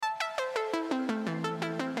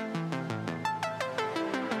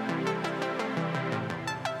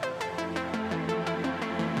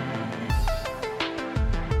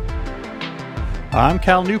I'm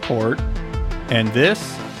Cal Newport, and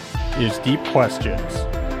this is Deep Questions.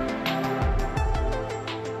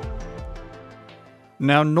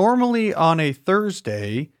 Now, normally on a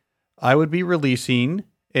Thursday, I would be releasing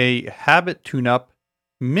a Habit Tune-Up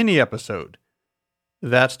mini episode.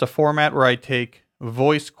 That's the format where I take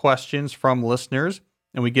voice questions from listeners,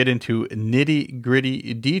 and we get into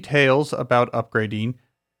nitty-gritty details about upgrading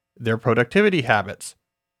their productivity habits.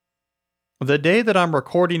 The day that I'm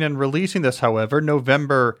recording and releasing this, however,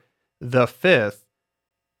 November the 5th,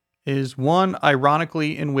 is one,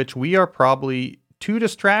 ironically, in which we are probably too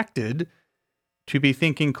distracted to be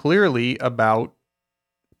thinking clearly about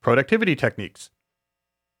productivity techniques.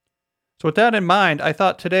 So with that in mind, I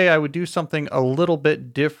thought today I would do something a little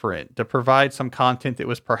bit different to provide some content that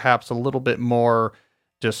was perhaps a little bit more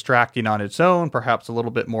distracting on its own, perhaps a little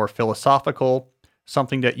bit more philosophical,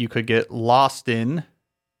 something that you could get lost in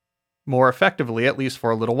more effectively, at least for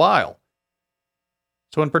a little while.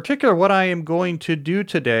 So in particular, what I am going to do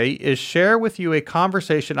today is share with you a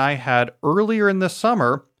conversation I had earlier in the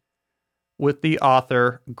summer with the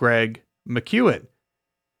author Greg McKeown.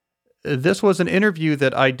 This was an interview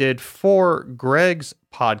that I did for Greg's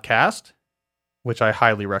podcast, which I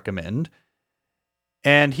highly recommend.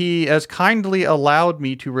 And he has kindly allowed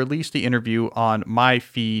me to release the interview on my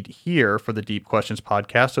feed here for the Deep Questions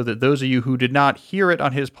podcast, so that those of you who did not hear it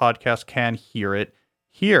on his podcast can hear it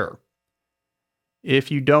here. If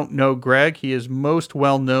you don't know Greg, he is most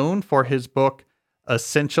well known for his book,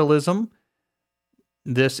 Essentialism.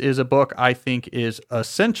 This is a book I think is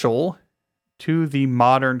essential to the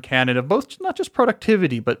modern canon of both, not just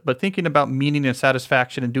productivity, but thinking about meaning and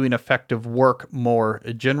satisfaction and doing effective work more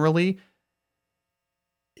generally.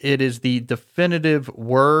 It is the definitive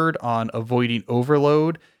word on avoiding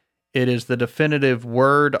overload. It is the definitive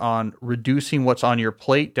word on reducing what's on your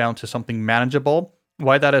plate down to something manageable.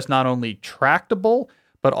 Why that is not only tractable,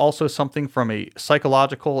 but also something from a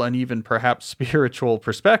psychological and even perhaps spiritual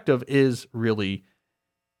perspective is really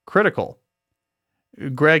critical.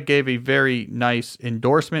 Greg gave a very nice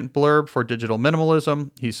endorsement blurb for digital minimalism.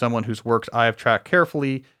 He's someone whose works I have tracked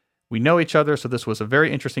carefully. We know each other, so this was a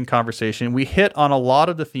very interesting conversation. We hit on a lot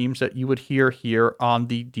of the themes that you would hear here on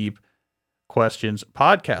the Deep Questions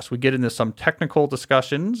podcast. We get into some technical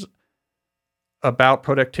discussions about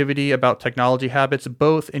productivity, about technology habits,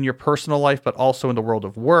 both in your personal life, but also in the world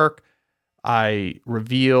of work. I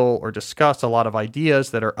reveal or discuss a lot of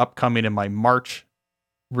ideas that are upcoming in my March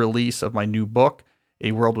release of my new book,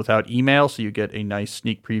 A World Without Email, so you get a nice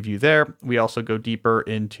sneak preview there. We also go deeper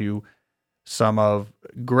into some of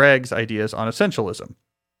Greg's ideas on essentialism.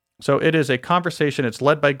 So it is a conversation. It's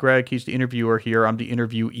led by Greg. He's the interviewer here. I'm the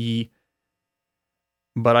interviewee.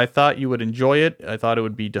 But I thought you would enjoy it. I thought it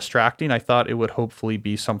would be distracting. I thought it would hopefully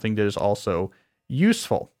be something that is also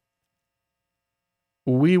useful.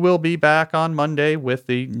 We will be back on Monday with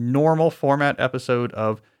the normal format episode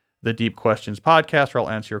of the Deep Questions podcast, where I'll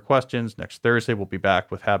answer your questions. Next Thursday, we'll be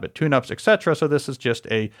back with habit tune-ups, etc. So this is just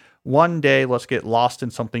a one day, let's get lost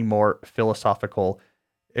in something more philosophical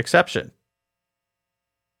exception.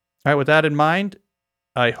 All right, with that in mind,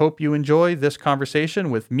 I hope you enjoy this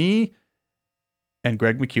conversation with me and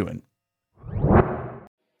Greg McKeown.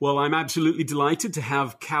 Well, I'm absolutely delighted to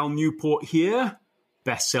have Cal Newport here,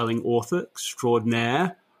 best-selling author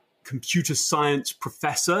extraordinaire, computer science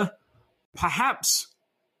professor, perhaps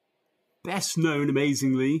best known,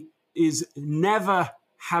 amazingly, is never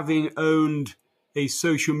having owned a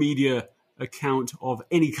social media account of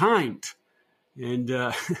any kind. And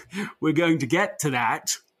we're going to get to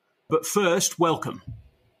that. But first, welcome.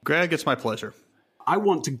 Greg, it's my pleasure. I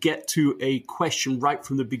want to get to a question right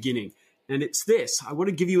from the beginning. And it's this. I want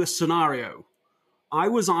to give you a scenario. I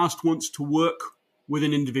was asked once to work with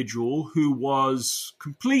an individual who was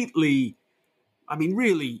completely,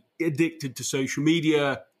 really addicted to social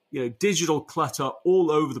media, digital clutter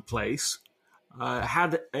all over the place,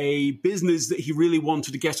 had a business that he really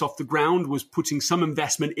wanted to get off the ground, was putting some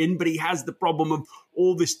investment in, but he has the problem of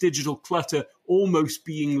all this digital clutter almost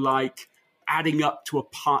being like adding up to a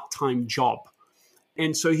part-time job.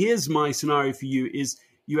 And so here's my scenario for you is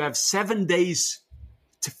you have 7 days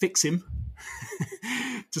to fix him,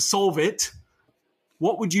 to solve it.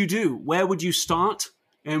 What would you do? Where would you start?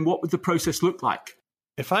 And what would the process look like?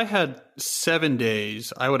 If I had 7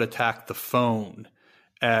 days, I would attack the phone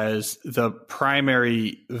as the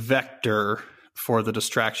primary vector for the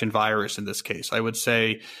distraction virus in this case. I would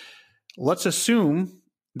say, let's assume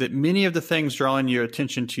that many of the things drawing your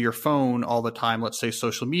attention to your phone all the time, let's say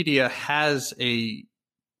social media, has a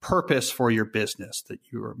purpose for your business, that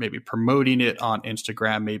you are maybe promoting it on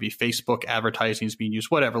Instagram, maybe Facebook advertising is being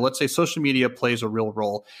used, whatever. Let's say social media plays a real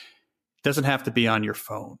role. It doesn't have to be on your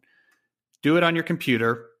phone. Do it on your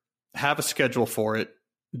computer, have a schedule for it.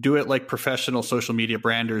 Do it like professional social media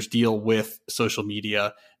branders deal with social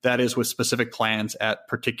media, that is with specific plans at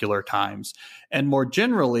particular times. And more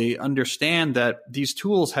generally, understand that these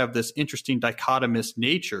tools have this interesting dichotomous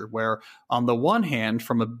nature where on the one hand,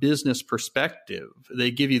 from a business perspective,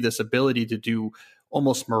 they give you this ability to do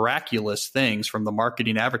almost miraculous things from the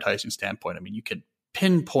marketing advertising standpoint. I mean, you can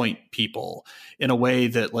pinpoint people in a way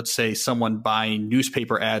that, let's say, someone buying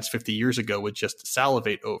newspaper ads 50 years ago would just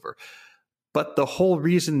salivate over. But the whole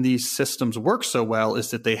reason these systems work so well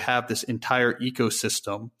is that they have this entire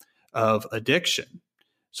ecosystem of addiction,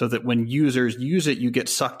 so that when users use it, you get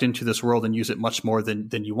sucked into this world and use it much more than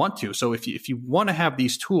you want to. So if you want to have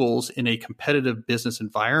these tools in a competitive business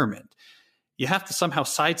environment, you have to somehow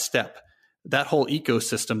sidestep that whole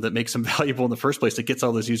ecosystem that makes them valuable in the first place, that gets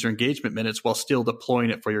all those user engagement minutes while still deploying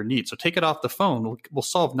it for your needs. So take it off the phone. We'll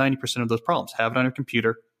solve 90% of those problems. Have it on your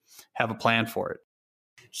computer. Have a plan for it.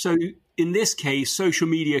 So in this case, social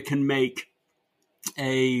media can make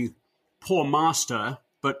a poor master,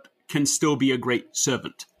 but can still be a great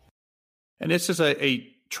servant. And this is a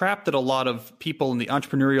trap that a lot of people in the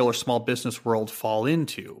entrepreneurial or small business world fall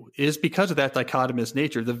into, is because of that dichotomous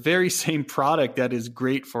nature. The very same product that is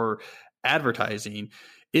great for advertising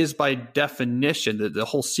is by definition, the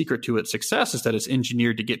whole secret to its success is that it's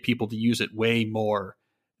engineered to get people to use it way more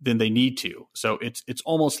than they need to. So it's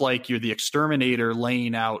almost like you're the exterminator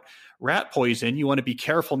laying out rat poison. You want to be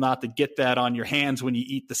careful not to get that on your hands when you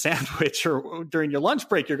eat the sandwich or during your lunch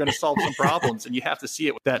break. You're going to solve some problems, and you have to see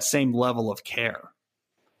it with that same level of care.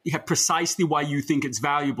 Yeah, precisely why you think it's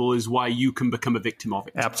valuable is why you can become a victim of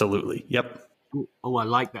it. Absolutely. Yep. Oh, I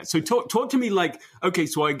like that. So talk to me like, okay,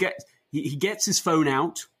 so he gets his phone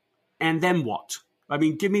out, and then what? I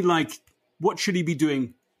mean, give me like, what should he be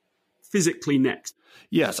doing physically next?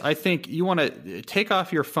 Yes, I think you want to take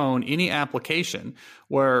off your phone any application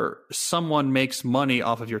where someone makes money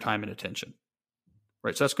off of your time and attention.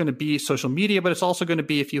 Right. So that's going to be social media, but it's also going to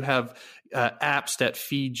be if you have apps that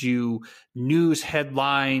feed you news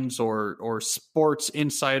headlines or sports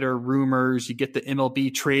insider rumors. You get the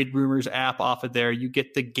MLB trade rumors app off of there. You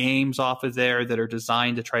get the games off of there that are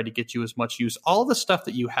designed to try to get you as much use. All the stuff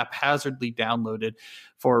that you haphazardly downloaded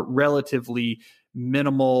for relatively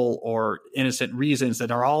minimal or innocent reasons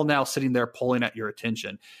that are all now sitting there pulling at your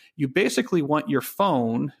attention. You basically want your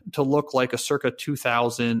phone to look like a circa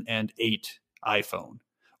 2008 iPhone,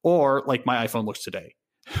 or like my iPhone looks today,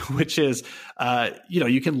 which is,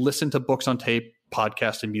 you can listen to books on tape,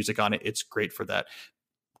 podcasts, and music on it. It's great for that.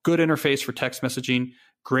 Good interface for text messaging,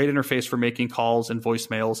 great interface for making calls and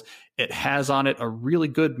voicemails. It has on it a really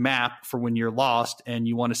good map for when you're lost and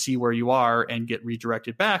you want to see where you are and get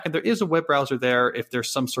redirected back. And there is a web browser there if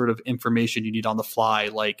there's some sort of information you need on the fly,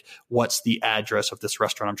 like what's the address of this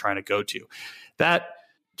restaurant I'm trying to go to. That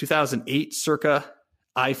 2008 circa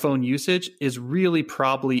iPhone usage is really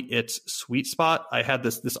probably its sweet spot. I had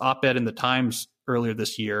this op-ed in the Times earlier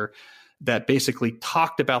this year that basically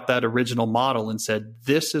talked about that original model and said,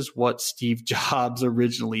 this is what Steve Jobs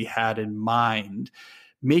originally had in mind.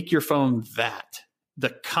 Make your phone that. The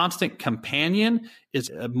constant companion is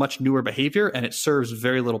a much newer behavior, and it serves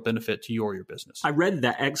very little benefit to you or your business. I read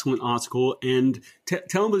that excellent article, and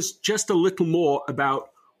tell us just a little more about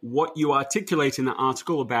what you articulate in that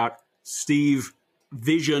article about Steve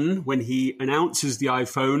vision when he announces the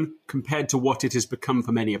iPhone compared to what it has become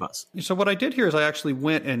for many of us. So what I did here is I actually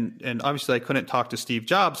went and obviously I couldn't talk to Steve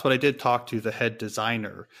Jobs, but I did talk to the head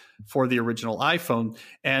designer for the original iPhone.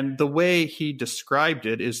 And the way he described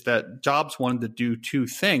it is that Jobs wanted to do two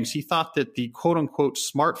things. He thought that the quote unquote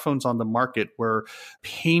smartphones on the market were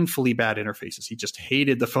painfully bad interfaces. He just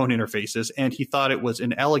hated the phone interfaces, and he thought it was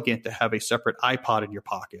inelegant to have a separate iPod in your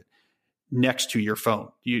pocket next to your phone.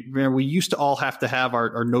 You remember, we used to all have to have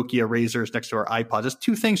our Nokia Razrs next to our iPods. There's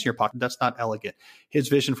two things in your pocket. That's not elegant. His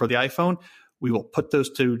vision for the iPhone, we will put those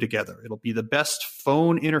two together. It'll be the best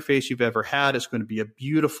phone interface you've ever had. It's going to be a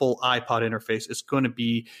beautiful iPod interface. It's going to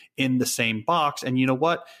be in the same box. And you know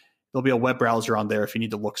what? There'll be a web browser on there if you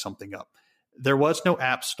need to look something up. There was no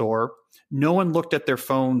app store. No one looked at their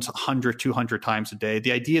phones 100, 200 times a day.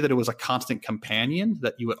 The idea that it was a constant companion,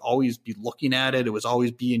 that you would always be looking at it, it was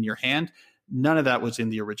always be in your hand, none of that was in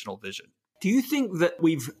the original vision. Do you think that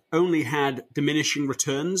we've only had diminishing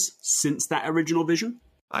returns since that original vision?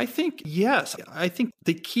 I think, yes. I think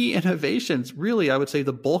the key innovations, really, I would say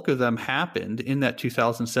the bulk of them happened in that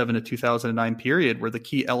 2007 to 2009 period where the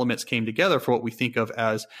key elements came together for what we think of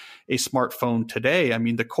as a smartphone today. I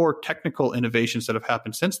mean, the core technical innovations that have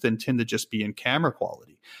happened since then tend to just be in camera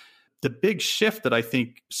quality. The big shift that I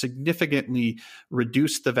think significantly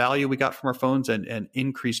reduced the value we got from our phones and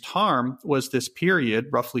increased harm was this period,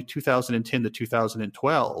 roughly 2010 to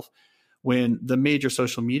 2012, when the major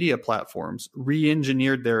social media platforms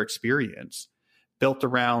re-engineered their experience, built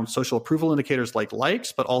around social approval indicators like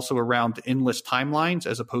likes, but also around endless timelines,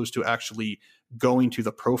 as opposed to actually going to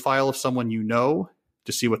the profile of someone you know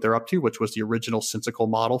to see what they're up to, which was the original sensical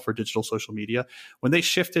model for digital social media. When they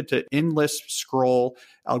shifted to endless scroll,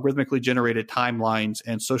 algorithmically generated timelines,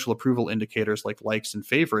 and social approval indicators like likes and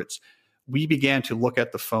favorites, we began to look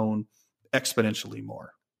at the phone exponentially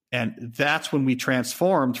more. And that's when we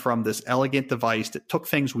transformed from this elegant device that took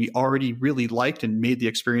things we already really liked and made the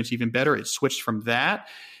experience even better. It switched from that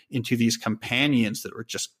into these companions that were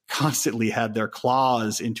just constantly had their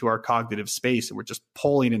claws into our cognitive space and were just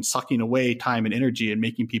pulling and sucking away time and energy and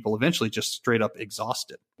making people eventually just straight up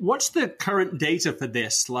exhausted. What's the current data for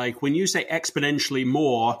this? Like when you say exponentially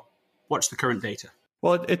more, what's the current data?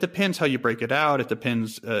 Well, it depends how you break it out. It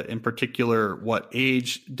depends in particular what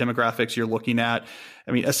age demographics you're looking at.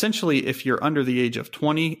 I mean, essentially, if you're under the age of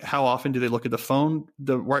 20, how often do they look at the phone?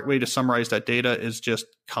 The right way to summarize that data is just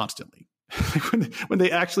constantly. When they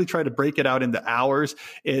actually try to break it out into hours,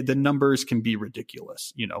 the numbers can be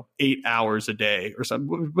ridiculous, 8 hours a day or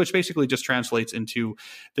something, which basically just translates into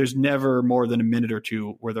there's never more than a minute or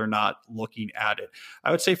two where they're not looking at it. I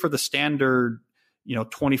would say for the standard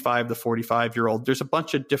 25 to 45-year-old, there's a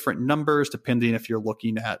bunch of different numbers depending if you're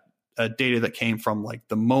looking at data that came from like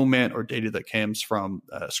the moment or data that comes from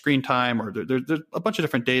screen time, or there's a bunch of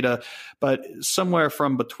different data, but somewhere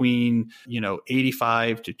from between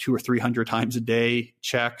 85 to 200 or 300 times a day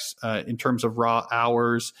checks in terms of raw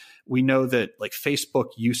hours. We know that like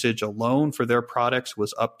Facebook usage alone for their products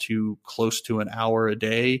was up to close to an hour a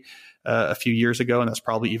day a few years ago, and that's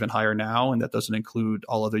probably even higher now, and that doesn't include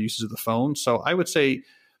all other uses of the phone. So I would say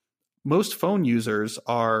most phone users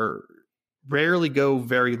rarely go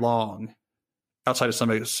very long, outside of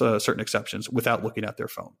some certain exceptions, without looking at their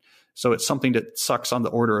phone. So it's something that sucks on the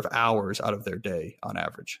order of hours out of their day on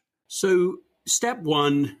average. So step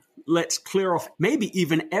one, let's clear off maybe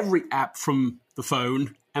even every app from the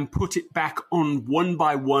phone and put it back on one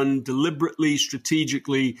by one, deliberately,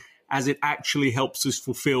 strategically, as it actually helps us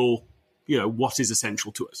fulfill what is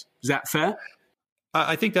essential to us. Is that fair?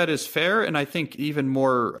 I think that is fair, and I think even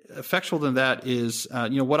more effectual than that is,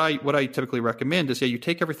 what I typically recommend is, you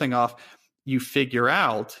take everything off, you figure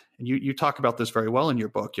out, and you talk about this very well in your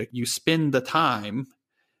book. You spend the time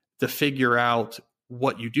to figure out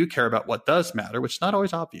what you do care about, what does matter, which is not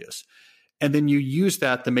always obvious, and then you use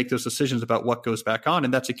that to make those decisions about what goes back on.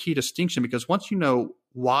 And that's a key distinction, because once you know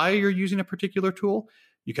why you're using a particular tool,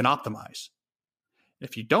 you can optimize.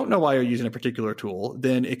 If you don't know why you're using a particular tool,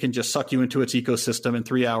 then it can just suck you into its ecosystem and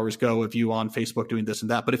 3 hours go of you on Facebook doing this and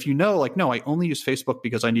that. But if you know, like, no, I only use Facebook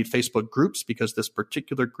because I need Facebook groups, because this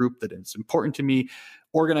particular group that is important to me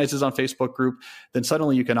organizes on Facebook group, then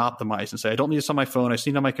suddenly you can optimize and say, I don't need this on my phone. I see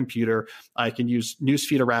it on my computer. I can use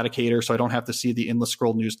Newsfeed Eradicator so I don't have to see the endless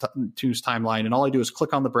scroll news timeline. And all I do is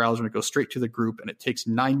click on the browser and it goes straight to the group, and it takes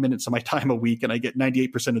 9 minutes of my time a week, and I get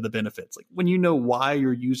 98% of the benefits. Like, when you know why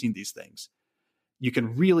you're using these things, you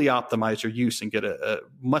can really optimize your use and get a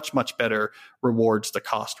much, much better rewards to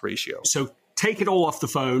cost ratio. So take it all off the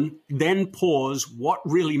phone, then pause what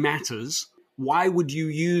really matters. Why would you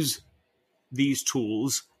use these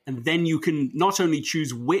tools? And then you can not only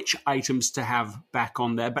choose which items to have back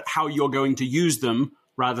on there, but how you're going to use them,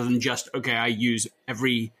 rather than just, okay, I use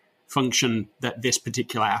every function that this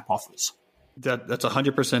particular app offers. That's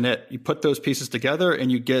 100% it. You put those pieces together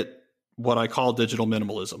and you get what I call digital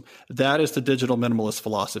minimalism. That is the digital minimalist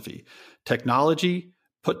philosophy. Technology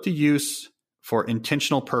put to use for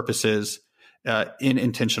intentional purposes in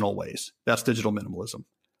intentional ways. That's digital minimalism.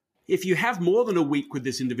 If you have more than a week with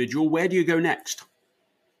this individual, where do you go next?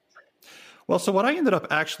 Well, so what I ended up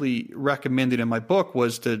actually recommending in my book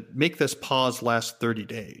was to make this pause last 30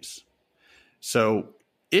 days. So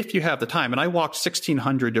if you have the time, and I walked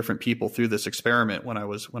 1,600 different people through this experiment when I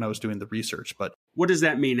was doing the research, but what does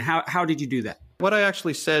that mean? How did you do that? What I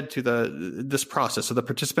actually said to this process, so the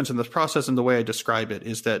participants in this process, and the way I describe it,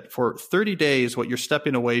 is that for 30 days, what you're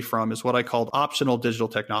stepping away from is what I called optional digital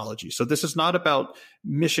technology. So this is not about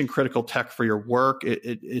mission critical tech for your work.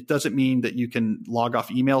 It doesn't mean that you can log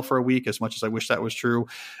off email for a week, as much as I wish that was true.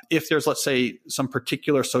 If there's, let's say, some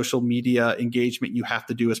particular social media engagement you have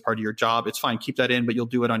to do as part of your job, it's fine. Keep that in, but you'll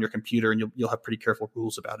do it on your computer, and you'll have pretty careful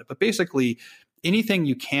rules about it. But basically, anything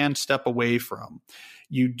you can step away from,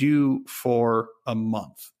 you do for a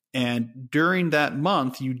month. And during that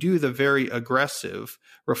month, you do the very aggressive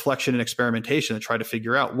reflection and experimentation to try to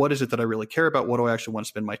figure out what is it that I really care about? What do I actually want to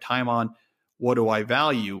spend my time on? What do I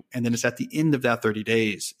value? And then it's at the end of that 30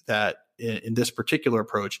 days that in this particular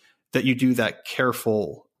approach that you do that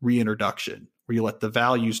careful reintroduction where you let the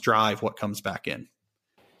values drive what comes back in.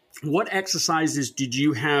 What exercises did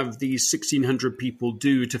you have these 1,600 people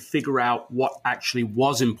do to figure out what actually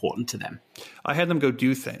was important to them? I had them go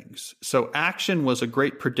do things. So action was a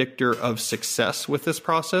great predictor of success with this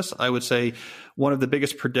process. I would say one of the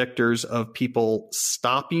biggest predictors of people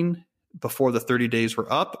stopping before the 30 days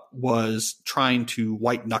were up was trying to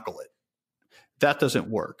white knuckle it. That doesn't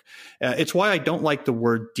work. It's why I don't like the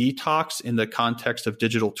word detox in the context of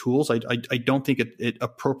digital tools. I don't think it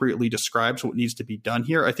appropriately describes what needs to be done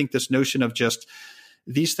here. I think this notion of just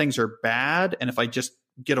these things are bad, and if I just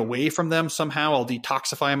get away from them somehow, I'll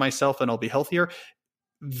detoxify myself and I'll be healthier.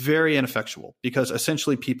 Very ineffectual, because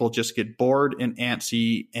essentially people just get bored and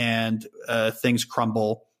antsy and things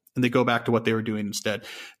crumble and they go back to what they were doing instead.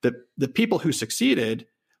 The people who succeeded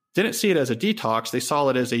didn't see it as a detox. They saw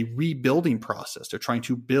it as a rebuilding process. They're trying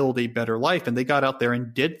to build a better life, and they got out there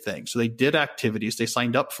and did things. So they did activities. They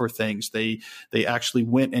signed up for things. They actually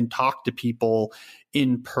went and talked to people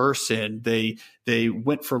in person. They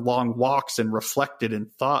went for long walks and reflected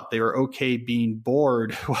and thought they were okay being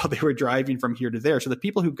bored while they were driving from here to there. So the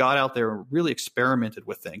people who got out there and really experimented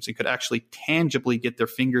with things and could actually tangibly get their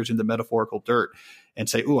fingers in the metaphorical dirt and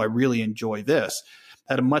say, "Ooh, I really enjoy this,"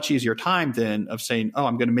 had a much easier time than of saying, "Oh,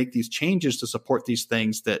 I'm going to make these changes to support these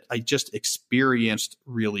things that I just experienced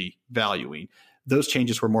really valuing." Those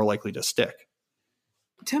changes were more likely to stick.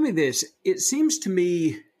 Tell me this. It seems to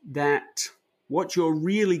me that what you're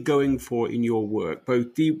really going for in your work,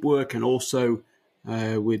 both deep work and also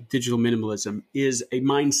with digital minimalism, is a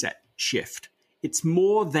mindset shift. It's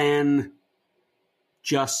more than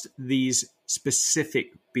just these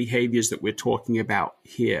specific behaviors that we're talking about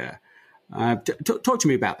here. Talk to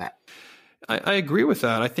me about that. I agree with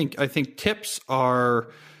that. I think tips are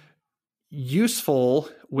useful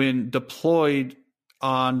when deployed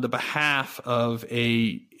on the behalf of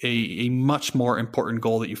a much more important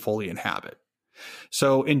goal that you fully inhabit.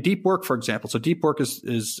 So in Deep Work, for example, so Deep Work is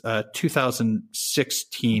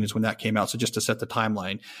 2016 is when that came out. So just to set the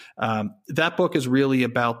timeline, that book is really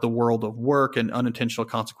about the world of work and unintentional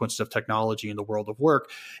consequences of technology in the world of work.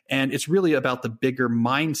 And it's really about the bigger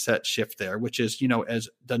mindset shift there, which is, as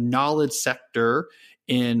the knowledge sector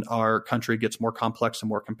in our country gets more complex and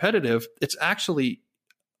more competitive, it's actually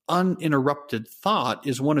uninterrupted thought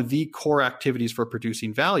is one of the core activities for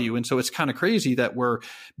producing value. And so it's kind of crazy that we're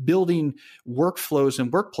building workflows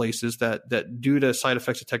and workplaces that due to side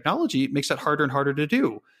effects of technology makes that harder and harder to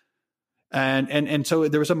do. And so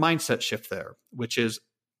there was a mindset shift there, which is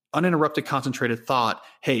uninterrupted, concentrated thought.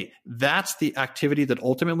 Hey, that's the activity that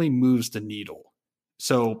ultimately moves the needle.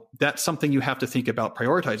 So that's something you have to think about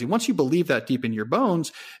prioritizing. Once you believe that deep in your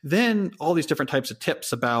bones, then all these different types of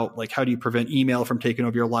tips about like how do you prevent email from taking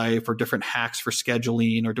over your life, or different hacks for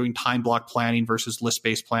scheduling, or doing time block planning versus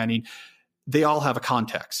list-based planning, they all have a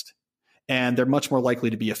context. And they're much more likely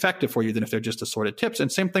to be effective for you than if they're just assorted tips.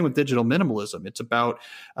 And same thing with digital minimalism. It's about,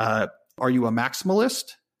 are you a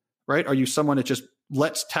maximalist, right? Are you someone that just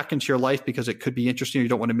lets tech into your life because it could be interesting, or you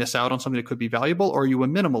don't want to miss out on something that could be valuable? Or are you a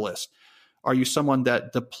minimalist? Are you someone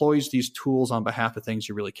that deploys these tools on behalf of things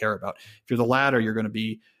you really care about? If you're the latter, you're going to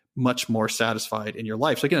be much more satisfied in your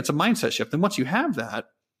life. So again, it's a mindset shift. And once you have that,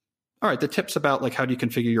 all right, the tips about like how do you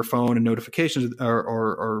configure your phone and notifications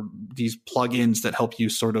or these plugins that help you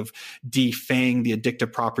sort of defang the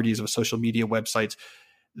addictive properties of social media websites,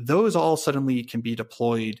 those all suddenly can be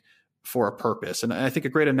deployed for a purpose. And I think a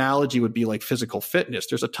great analogy would be like physical fitness.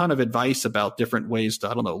 There's a ton of advice about different ways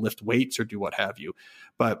to, lift weights or do what have you.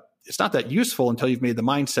 But it's not that useful until you've made the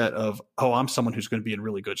mindset of, oh, I'm someone who's going to be in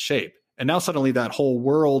really good shape. And now suddenly that whole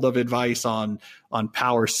world of advice on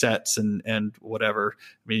power sets and whatever.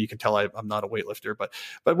 I mean, you can tell I'm not a weightlifter,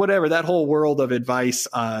 but whatever, that whole world of advice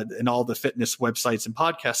and all the fitness websites and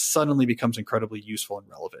podcasts suddenly becomes incredibly useful and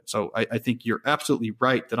relevant. So I think you're absolutely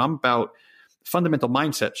right that I'm about fundamental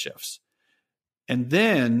mindset shifts. And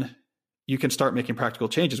then you can start making practical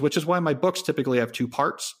changes, which is why my books typically have two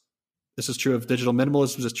parts. This is true of digital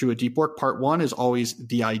minimalism. This is true of deep work. Part one is always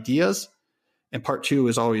the ideas, and part two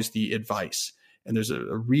is always the advice. And there's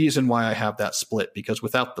a reason why I have that split, because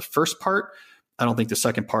without the first part, I don't think the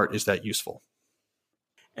second part is that useful.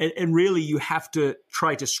 And really, you have to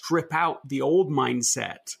try to strip out the old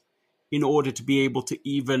mindset in order to be able to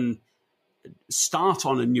even start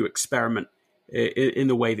on a new experiment in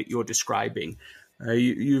the way that you're describing.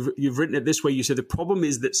 You've written it this way. You say the problem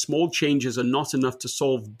is that small changes are not enough to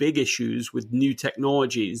solve big issues with new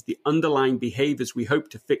technologies. The underlying behaviors we hope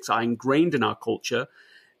to fix are ingrained in our culture.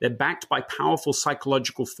 They're backed by powerful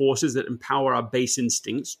psychological forces that empower our base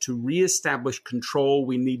instincts. To reestablish control,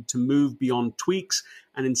 we need to move beyond tweaks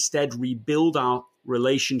and instead rebuild our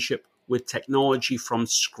relationship with technology from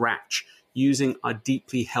scratch, using our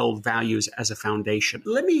deeply held values as a foundation.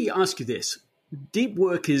 Let me ask you this. Deep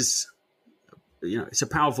work is, it's a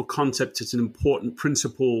powerful concept. It's an important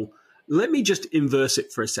principle. Let me just inverse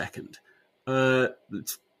it for a second.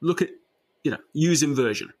 Let's look at, use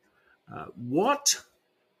inversion. What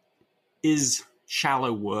is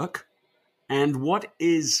shallow work, and what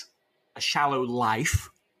is a shallow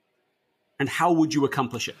life, and how would you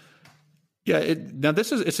accomplish it? Yeah,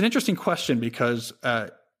 it's an interesting question because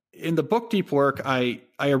in the book Deep Work, I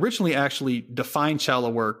originally actually defined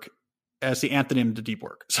shallow work as the antonym to deep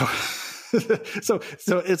work. So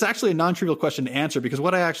it's actually a non-trivial question to answer, because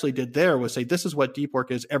what I actually did there was say, this is what deep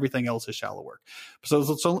work is. Everything else is shallow work.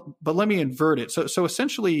 But let me invert it. So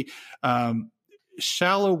essentially,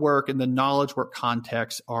 shallow work in the knowledge work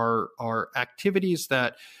context are activities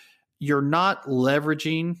that you're not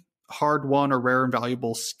leveraging hard-won or rare and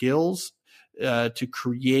valuable skills to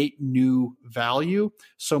create new value,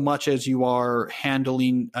 so much as you are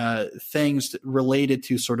handling things related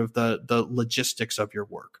to sort of the logistics of your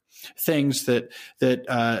work. Things that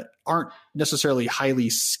aren't necessarily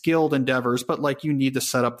highly skilled endeavors, but like you need to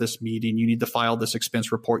set up this meeting, you need to file this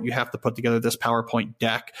expense report, you have to put together this PowerPoint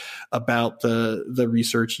deck about the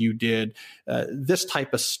research you did, this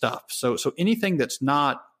type of stuff. So anything that's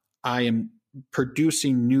not, I am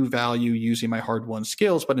producing new value using my hard-won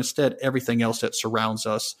skills, but instead everything else that surrounds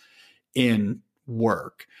us in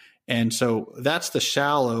work. And so that's the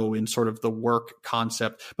shallow in sort of the work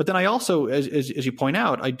concept. But then I also, as you point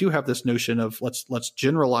out, I do have this notion of let's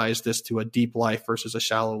generalize this to a deep life versus a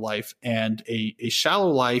shallow life. And a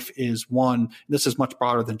shallow life is one, this is much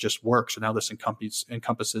broader than just work. So now this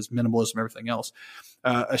encompasses minimalism, everything else.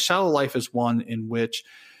 A shallow life is one in which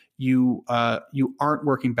you aren't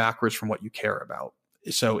working backwards from what you care about.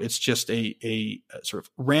 So it's just a sort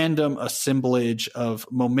of random assemblage of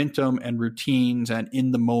momentum and routines and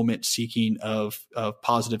in the moment seeking of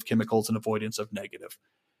positive chemicals and avoidance of negative.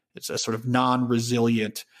 It's a sort of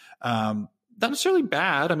non-resilient, not necessarily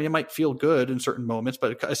bad. I mean, it might feel good in certain moments,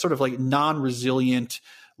 but it's sort of like non-resilient,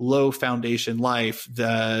 low foundation life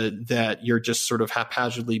that you're just sort of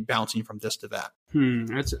haphazardly bouncing from this to that.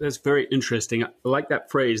 That's very interesting. I like that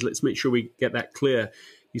phrase. Let's make sure we get that clear.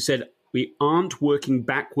 You said, we aren't working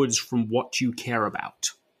backwards from what you care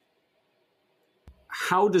about.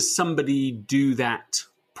 How does somebody do that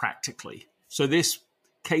practically? So this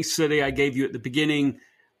case study I gave you at the beginning,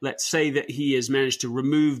 let's say that he has managed to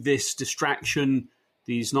remove this distraction,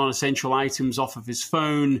 these non-essential items off of his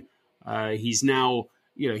phone. He's now,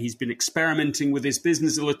 he's been experimenting with his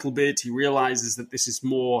business a little bit. He realizes that this is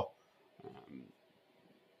more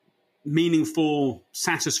meaningful,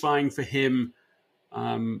 satisfying for him.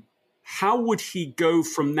 How would he go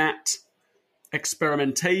from that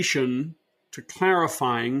experimentation to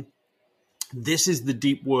clarifying this is the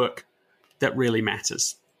deep work that really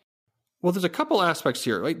matters? Well, there's a couple aspects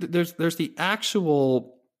here, right? There's the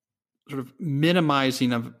actual sort of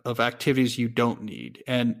minimizing of activities you don't need.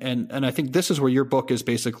 And I think this is where your book is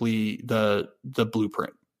basically the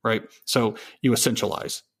blueprint, right? So you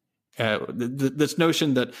essentialize. This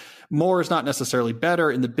notion that more is not necessarily better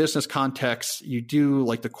in the business context. You do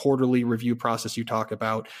like the quarterly review process you talk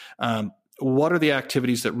about. What are the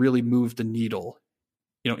activities that really move the needle,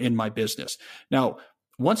 in my business? Now,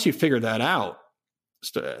 once you figure that out,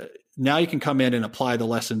 now you can come in and apply the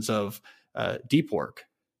lessons of deep work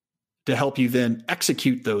to help you then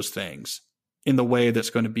execute those things in the way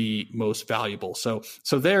that's going to be most valuable. So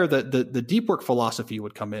there, the deep work philosophy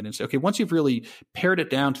would come in and say, okay, once you've really pared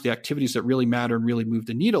it down to the activities that really matter and really move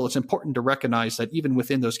the needle, it's important to recognize that even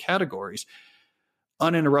within those categories,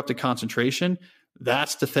 uninterrupted concentration,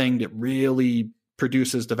 that's the thing that really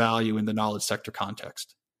produces the value in the knowledge sector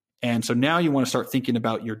context. And so now you want to start thinking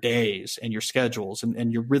about your days and your schedules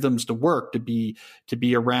and your rhythms to work to be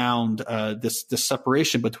around this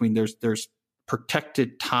separation between there's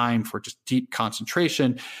protected time for just deep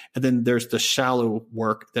concentration, and then there's the shallow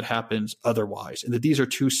work that happens otherwise, and that these are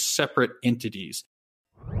two separate entities.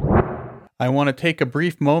 I want to take a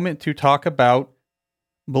brief moment to talk about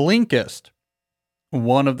Blinkist,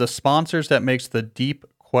 one of the sponsors that makes the Deep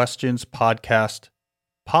Questions podcast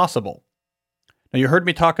possible. Now, you heard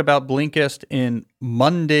me talk about Blinkist in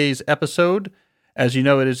Monday's episode. As you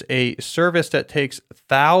know, it is a service that takes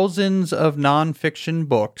thousands of nonfiction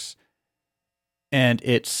books and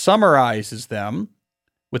it summarizes them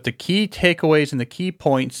with the key takeaways and the key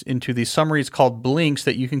points into these summaries called blinks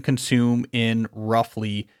that you can consume in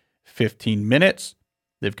roughly 15 minutes.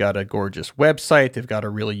 They've got a gorgeous website. They've got a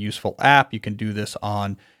really useful app. You can do this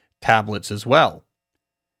on tablets as well.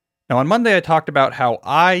 Now, on Monday, I talked about how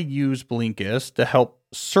I use Blinkist to help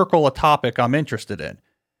circle a topic I'm interested in.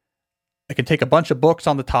 I can take a bunch of books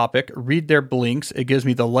on the topic, read their blinks. It gives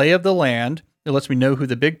me the lay of the land. It lets me know who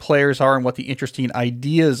the big players are and what the interesting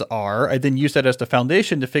ideas are. I then use that as the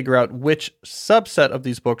foundation to figure out which subset of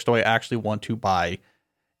these books do I actually want to buy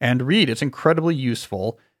and read. It's incredibly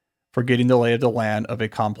useful for getting the lay of the land of a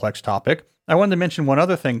complex topic. I wanted to mention one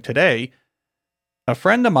other thing today. A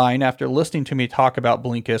friend of mine, after listening to me talk about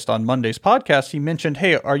Blinkist on Monday's podcast, he mentioned,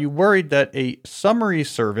 hey, are you worried that a summary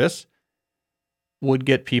service would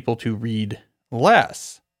get people to read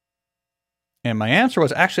less? And my answer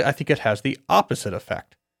was, actually, I think it has the opposite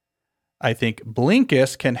effect. I think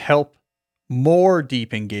Blinkist can help more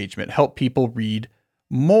deep engagement, help people read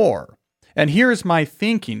more. And here's my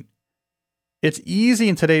thinking. It's easy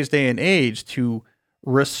in today's day and age to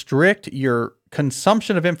restrict your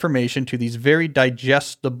consumption of information to these very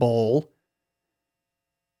digestible,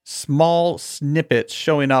 small snippets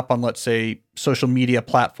showing up on, let's say, social media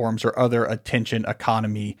platforms or other attention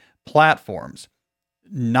economy platforms.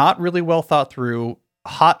 Not really well thought through,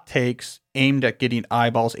 hot takes aimed at getting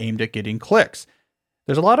eyeballs, aimed at getting clicks.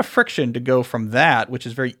 There's a lot of friction to go from that, which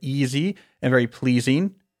is very easy and very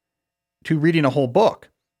pleasing, to reading a whole book.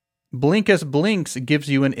 Blinkist Blinks gives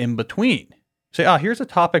you an in-between. Say, here's a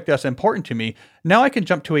topic that's important to me. Now I can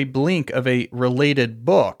jump to a blink of a related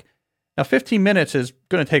book. Now, 15 minutes is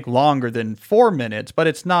going to take longer than 4 minutes, but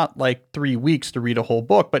it's not like 3 weeks to read a whole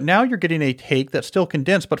book. But now you're getting a take that's still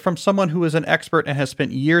condensed, but from someone who is an expert and has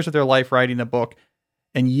spent years of their life writing a book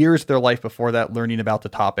and years of their life before that learning about the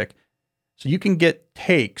topic. So you can get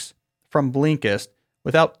takes from Blinkist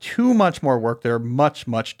without too much more work. They're much,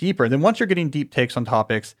 much deeper. Then once you're getting deep takes on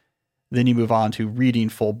topics, then you move on to reading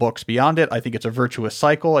full books beyond it. I think it's a virtuous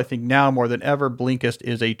cycle. I think now more than ever, Blinkist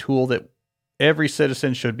is a tool that every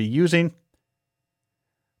citizen should be using.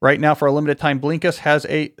 Right now, for a limited time, Blinkist has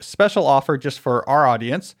a special offer just for our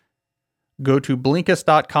audience. Go to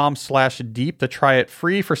Blinkist.com/deep to try it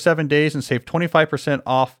free for 7 days and save 25%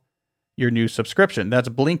 off your new subscription. That's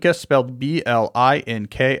Blinkist, spelled Blinkist.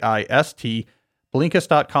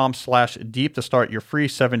 Blinkist.com/deep to start your free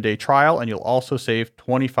 7-day trial, and you'll also save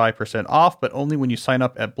 25% off, but only when you sign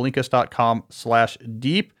up at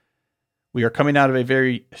Blinkist.com/deep. We are coming out of a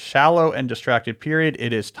very shallow and distracted period.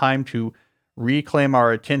 It is time to reclaim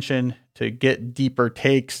our attention, to get deeper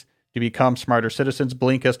takes, to become smarter citizens.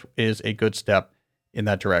 Blinkist is a good step in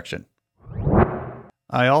that direction.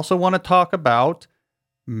 I also want to talk about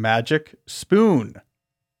Magic Spoon.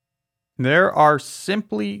 There are,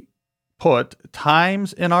 simply put,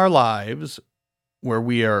 times in our lives where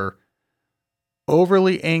we are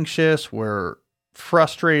overly anxious, we're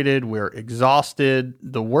frustrated, we're exhausted.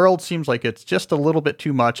 The world seems like it's just a little bit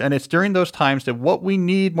too much. And it's during those times that what we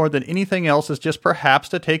need more than anything else is just perhaps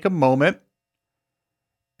to take a moment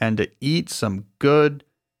and to eat some good,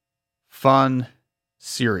 fun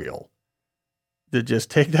cereal. To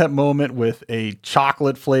just take that moment with a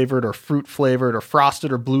chocolate flavored or fruit flavored or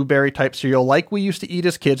frosted or blueberry type cereal like we used to eat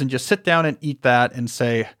as kids, and just sit down and eat that and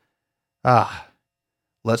say,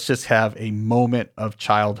 let's just have a moment of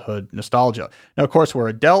childhood nostalgia. Now, of course, we're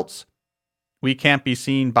adults. We can't be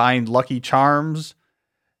seen buying Lucky Charms,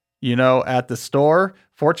 at the store.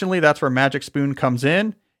 Fortunately, that's where Magic Spoon comes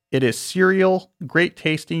in. It is cereal, great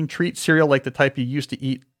tasting treat cereal like the type you used to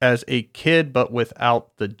eat as a kid, but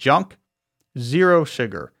without the junk. 0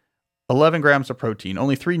 sugar, 11 grams of protein,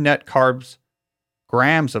 only 3 net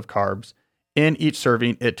grams of carbs in each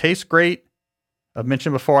serving. It tastes great. I've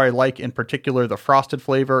mentioned before, I like in particular the frosted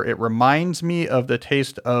flavor. It reminds me of the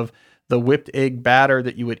taste of the whipped egg batter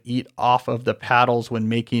that you would eat off of the paddles when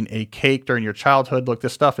making a cake during your childhood. Look,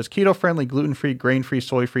 this stuff is keto-friendly, gluten-free, grain-free,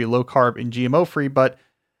 soy-free, low-carb, and GMO-free, but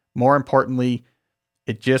more importantly,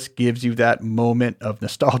 it just gives you that moment of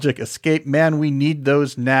nostalgic escape. Man, we need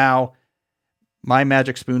those now. My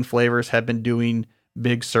Magic Spoon flavors have been doing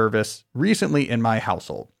big service recently in my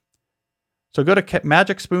household. So go to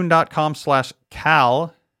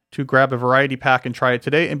magicspoon.com/Cal to grab a variety pack and try it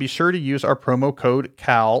today. And be sure to use our promo code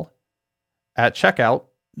CAL at checkout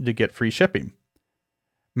to get free shipping.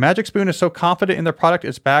 Magic Spoon is so confident in their product,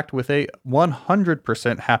 it's backed with a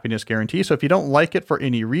 100% happiness guarantee. So if you don't like it for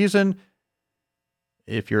any reason,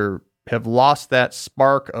 if you have lost that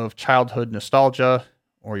spark of childhood nostalgia,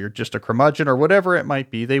 or you're just a curmudgeon, or whatever it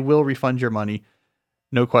might be, they will refund your money.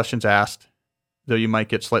 No questions asked, though you might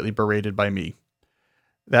get slightly berated by me.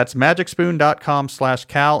 That's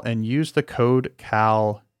magicspoon.com/Cal and use the code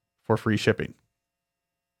CAL for free shipping.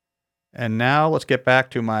 And now let's get back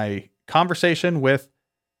to my conversation with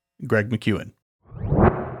Greg McKeown.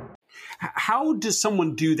 How does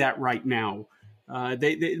someone do that right now?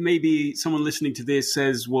 Maybe someone listening to this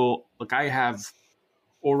says, well, look, I have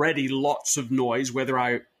already lots of noise, whether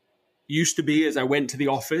I used to be as I went to the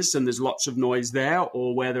office and there's lots of noise there,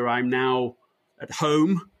 or whether I'm now at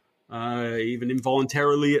home, even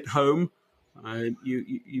involuntarily at home.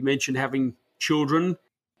 You mentioned having children.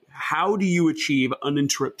 How do you achieve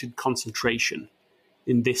uninterrupted concentration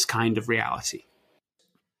in this kind of reality?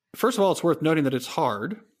 First of all, it's worth noting that it's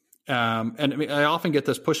hard. And I mean, I often get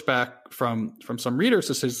this pushback from some readers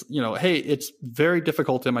that says, hey, it's very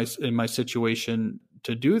difficult in my situation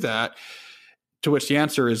to do that. To which the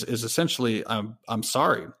answer is essentially, I'm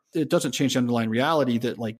sorry. It doesn't change the underlying reality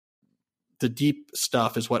that like the deep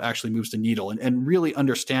stuff is what actually moves the needle. And really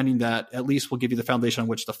understanding that at least will give you the foundation on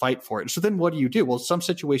which to fight for it. So then what do you do? Well, some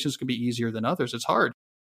situations can be easier than others. It's hard.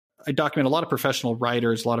 I document a lot of professional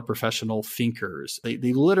writers, a lot of professional thinkers. They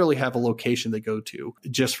literally have a location they go to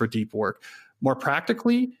just for deep work. More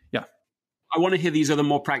practically, yeah. I want to hear these other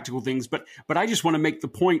more practical things, but I just want to make the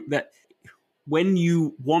point that when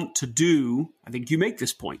you want to do, I think you make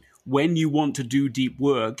this point, when you want to do deep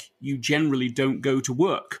work, you generally don't go to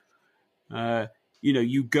work.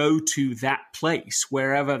 You go to that place,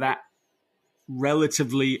 wherever that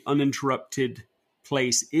relatively uninterrupted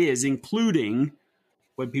place is, including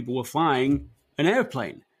when people were flying an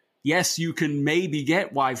airplane. Yes, you can maybe get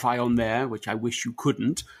Wi-Fi on there, which I wish you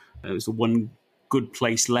couldn't. It was the one good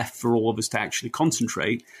place left for all of us to actually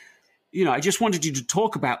concentrate. I just wanted you to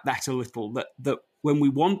talk about that a little, that when we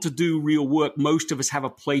want to do real work, most of us have a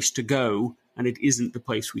place to go, and it isn't the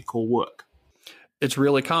place we call work. It's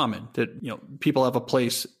really common that people have a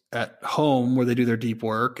place at home where they do their deep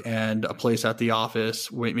work and a place at the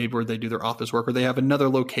office maybe where they do their office work, or they have another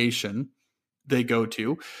location they go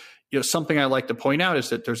to. Something I like to point out is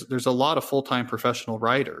that there's a lot of full-time professional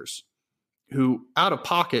writers who out of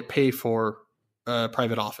pocket pay for a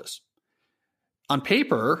private office. On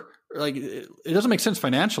paper, like it doesn't make sense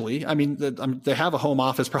financially. I mean, they have a home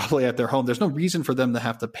office probably at their home. There's no reason for them to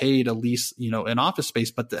have to pay to lease, an office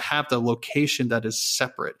space, but to have the location that is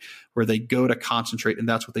separate where they go to concentrate, and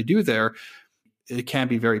that's what they do there. It can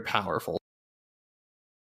be very powerful.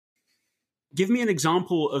 Give me an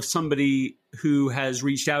example of somebody who has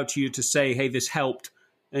reached out to you to say, hey, this helped,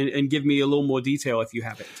 and give me a little more detail if you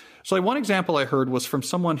have it. So one example I heard was from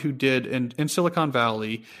someone who did in Silicon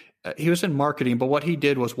Valley. He was in marketing, but what he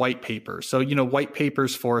did was white papers. So, white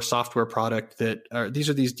papers for a software product these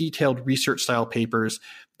are these detailed research style papers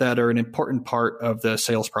that are an important part of the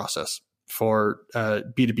sales process for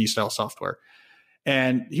B2B style software.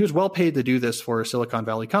 And he was well paid to do this for a Silicon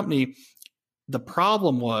Valley company. The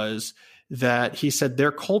problem was that he said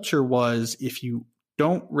their culture was if you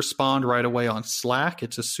don't respond right away on Slack,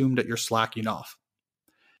 it's assumed that you're slacking off.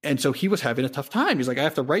 And so he was having a tough time. He's like, I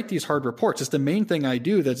have to write these hard reports. It's the main thing I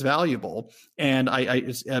do that's valuable. And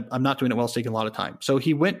I'm not doing it well. It's taking a lot of time. So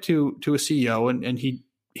he went to a CEO and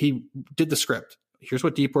he did the script. Here's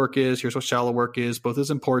what deep work is. Here's what shallow work is. Both is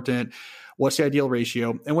important. What's the ideal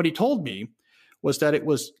ratio? And what he told me was that it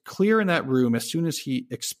was clear in that room as soon as he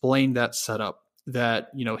explained that setup that,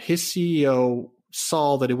 his CEO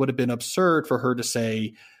saw that it would have been absurd for her to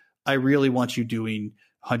say, I really want you doing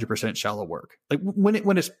 100% shallow work. Like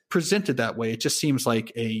when it's presented that way, it just seems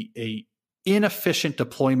like a inefficient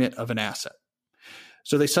deployment of an asset.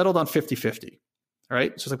 So they settled on 50-50. All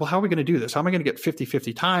right. So it's like, well, how are we going to do this? How am I going to get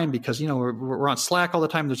 50-50 time? Because, we're on Slack all the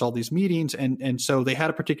time. There's all these meetings. And so they had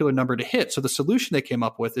a particular number to hit. So the solution they came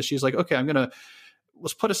up with is she's like, okay,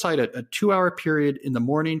 let's put aside a 2-hour period in the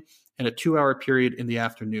morning and a 2-hour period in the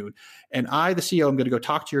afternoon. And I, the CEO, I'm going to go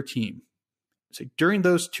talk to your team. So during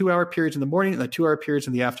those 2-hour periods in the morning and the 2-hour periods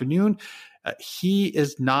in the afternoon, he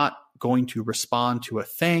is not going to respond to a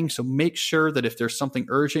thing. So make sure that if there's something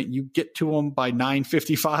urgent, you get to him by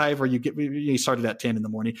 9:55, or you started at 10 in the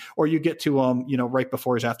morning, or you get to him, right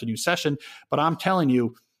before his afternoon session. But I'm telling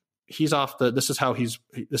you, he's off this is how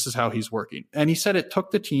he's working. And he said it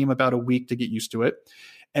took the team about a week to get used to it.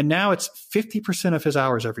 And now it's 50% of his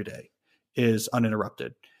hours every day is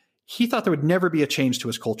uninterrupted. He thought there would never be a change to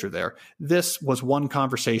his culture there. This was one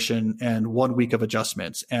conversation and 1 week of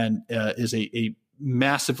adjustments, and is a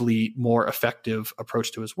massively more effective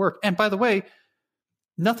approach to his work. And by the way,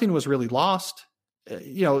 nothing was really lost.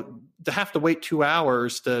 to have to wait 2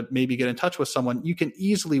 hours to maybe get in touch with someone, you can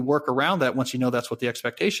easily work around that once you know that's what the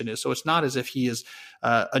expectation is. So it's not as if he is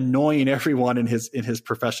annoying everyone in his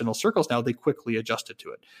professional circles now. They quickly adjusted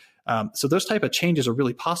to it. So those type of changes are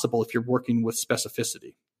really possible if you're working with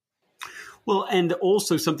specificity. Well, and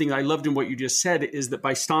also something I loved in what you just said is that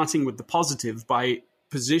by starting with the positive, by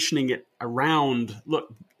positioning it around,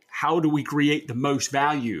 look, how do we create the most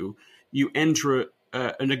value? You enter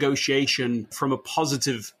a negotiation from a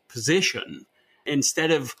positive position instead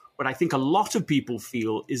of what I think a lot of people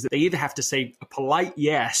feel is that they either have to say a polite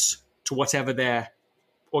yes to whatever their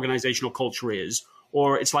organizational culture is,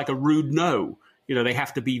 or it's like a rude no. They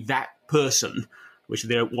have to be that person, which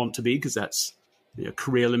they don't want to be because that's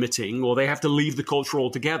career limiting, or they have to leave the culture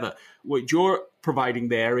altogether. What you're providing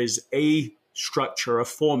there is a structure, a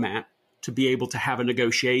format to be able to have a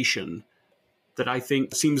negotiation that I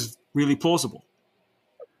think seems really plausible.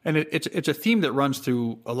 And it's a theme that runs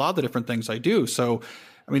through a lot of the different things I do. So,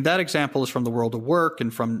 I mean, that example is from the world of work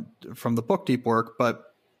and from the book Deep Work, but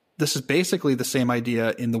this is basically the same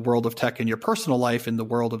idea in the world of tech in your personal life, in the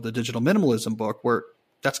world of the digital minimalism book, where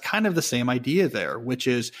that's kind of the same idea there, which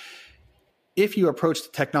is if you approach the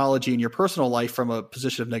technology in your personal life from a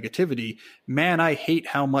position of negativity, man, I hate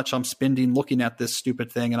how much I'm spending looking at this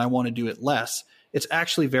stupid thing and I want to do it less. It's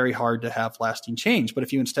actually very hard to have lasting change. But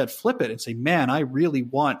if you instead flip it and say, man, I really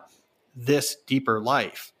want this deeper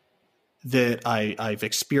life that I've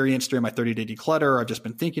experienced during my 30-day declutter. I've just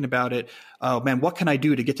been thinking about it. Oh man, what can I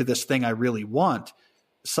do to get to this thing I really want?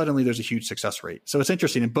 Suddenly there's a huge success rate. So it's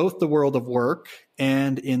interesting in both the world of work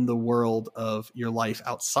and in the world of your life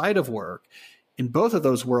outside of work. In both of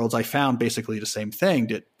those worlds, I found basically the same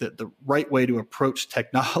thing, that the right way to approach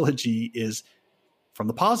technology is from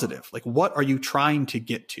the positive. Like, what are you trying to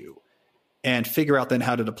get to? And figure out then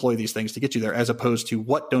how to deploy these things to get you there, as opposed to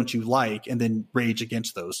what don't you like and then rage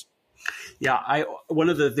against those. Yeah, one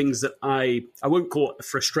of the things that I won't call it a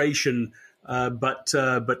frustration, but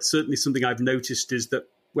certainly something I've noticed is that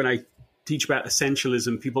when I teach about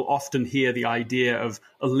essentialism, people often hear the idea of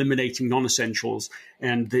eliminating non-essentials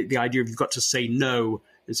and the idea of you've got to say no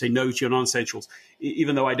and say no to your non-essentials,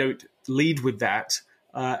 even though I don't lead with that.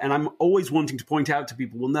 And I'm always wanting to point out to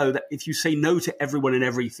people, well, no, that if you say no to everyone and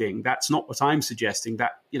everything, that's not what I'm suggesting.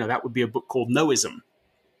 That would be a book called Noism.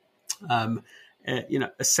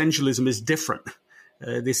 Essentialism is different.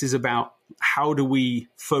 This is about how do we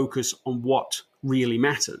focus on what really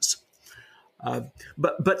matters.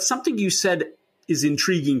 But something you said is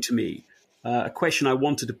intriguing to me, a question I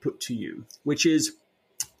wanted to put to you, which is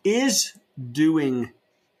doing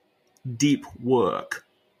deep work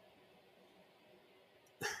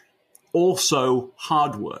also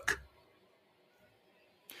hard work?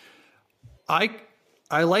 I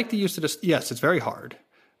like the use of this. Yes, it's very hard.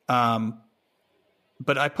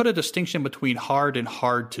 But I put a distinction between hard and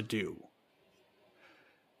hard to do,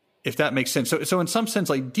 if that makes sense. So in some sense,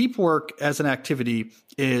 like deep work as an activity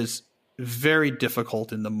is very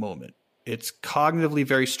difficult in the moment. It's cognitively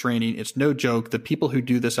very straining. It's no joke. The people who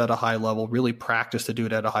do this at a high level really practice to do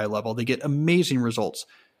it at a high level. They get amazing results,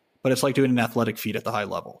 but it's like doing an athletic feat at the high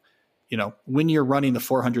level. When you're running the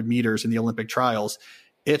 400 meters in the Olympic trials,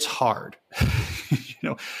 it's hard,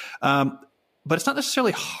 but it's not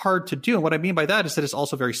necessarily hard to do. And what I mean by that is that it's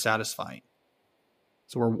also very satisfying.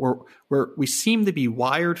 So we seem to be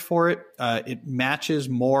wired for it. It matches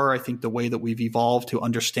more, I think, the way that we've evolved to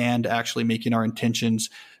understand actually making our intentions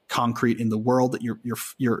concrete in the world, that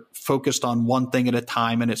you're focused on one thing at a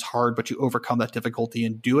time and it's hard, but you overcome that difficulty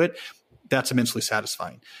and do it. That's immensely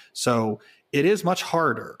satisfying. So it is much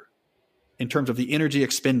harder in terms of the energy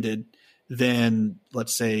expended than,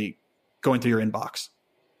 let's say, going through your inbox.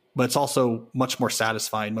 But it's also much more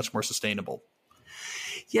satisfying, much more sustainable.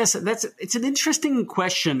 Yes, it's an interesting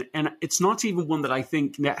question, and it's not even one that I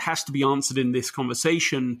think that has to be answered in this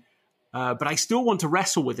conversation, but I still want to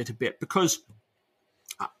wrestle with it a bit, because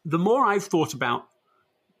the more I've thought about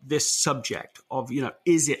this subject of,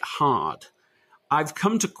 is it hard? I've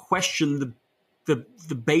come to question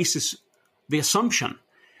the basis, the assumption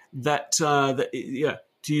that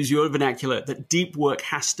to use your vernacular, that deep work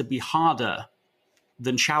has to be harder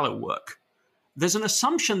than shallow work. There's an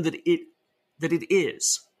assumption that it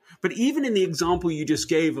is. But even in the example you just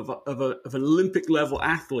gave of an Olympic level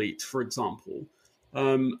athlete, for example,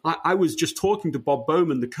 I was just talking to Bob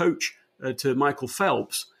Bowman, the coach to Michael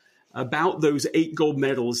Phelps, about those 8 gold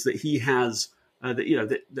medals that he has,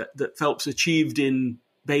 that Phelps achieved in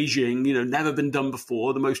Beijing, never been done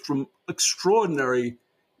before, the most extraordinary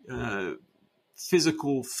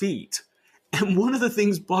physical feat. And one of the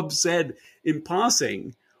things Bob said in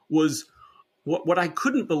passing was what I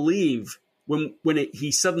couldn't believe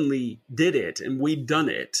he suddenly did it and we'd done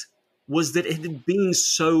it was that it had been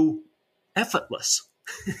so effortless.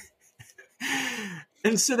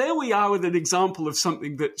 And so there we are with an example of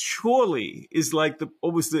something that surely is like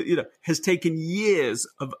has taken years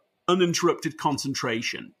of uninterrupted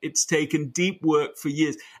concentration. It's taken deep work for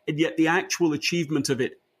years, and yet the actual achievement of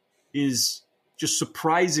it is just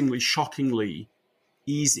surprisingly, shockingly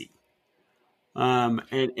easy. And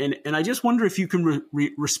I just wonder if you can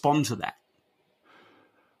respond to that.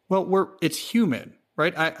 Well, it's human,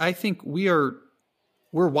 right? I think we're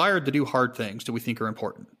wired to do hard things that we think are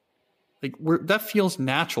important. Like that feels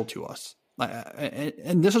natural to us.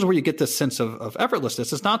 And this is where you get this sense of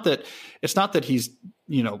effortlessness. It's not that he's,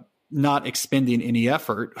 not expending any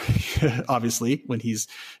effort, obviously, when he's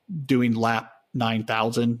doing lap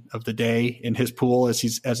 9,000 of the day in his pool as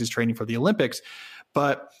he's training for the Olympics,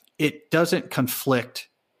 but it doesn't conflict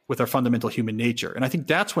with our fundamental human nature. And I think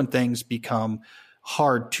that's when things become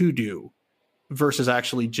hard to do versus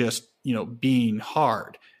actually just, being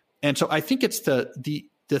hard. And so I think it's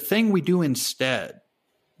the thing we do instead,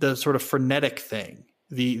 the sort of frenetic thing,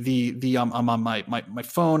 I'm on my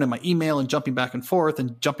phone and my email and jumping back and forth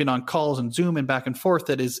and jumping on calls and Zoom and back and forth.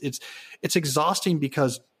 It's exhausting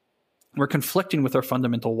because we're conflicting with our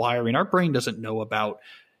fundamental wiring. Our brain doesn't know about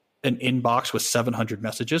an inbox with 700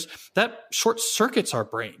 messages. That short circuits our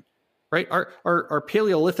brain, right? Our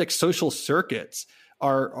Paleolithic social circuits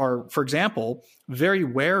are, for example, very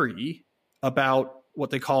wary about what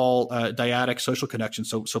they call dyadic social connections,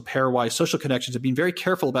 so pairwise social connections, and being very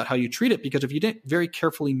careful about how you treat it, because if you didn't very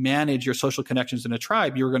carefully manage your social connections in a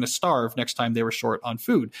tribe, you were going to starve next time they were short on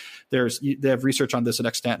food. They have research on this at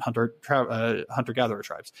extant hunter-gatherer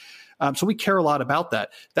tribes. So we care a lot about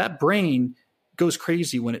that. That brain goes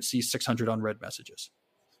crazy when it sees 600 unread messages.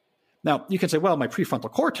 Now, you can say, well, my prefrontal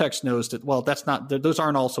cortex knows that, well, those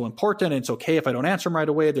aren't also important. And it's okay if I don't answer them right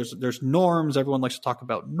away. There's norms. Everyone likes to talk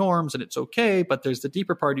about norms, and it's okay. But there's the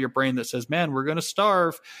deeper part of your brain that says, man, we're going to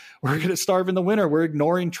starve. We're going to starve in the winter. We're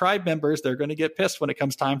ignoring tribe members. They're going to get pissed when it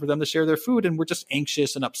comes time for them to share their food. And we're just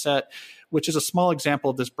anxious and upset, which is a small example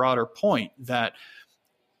of this broader point that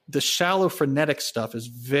the shallow frenetic stuff is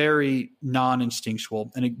very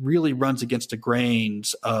non-instinctual, and it really runs against the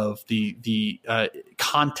grains of the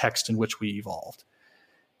context in which we evolved.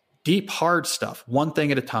 Deep, hard stuff, one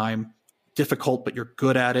thing at a time, difficult, but you're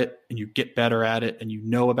good at it and you get better at it and you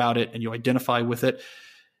know about it and you identify with it.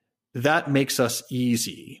 That makes us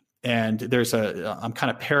easy. And there's I'm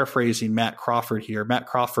kind of paraphrasing Matt Crawford here. Matt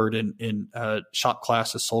Crawford in Shop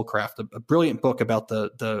Class's Soulcraft, a brilliant book about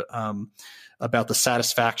the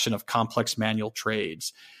satisfaction of complex manual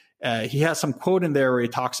trades. He has some quote in there where he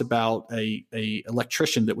talks about a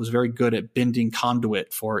electrician that was very good at bending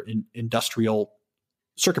conduit for industrial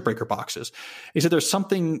circuit breaker boxes. He said there's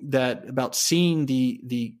something about seeing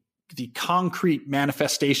the concrete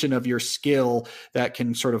manifestation of your skill that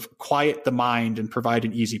can sort of quiet the mind and provide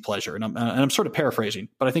an easy pleasure. And I'm sort of paraphrasing,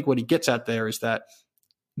 but I think what he gets at there is that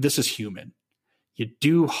this is human. You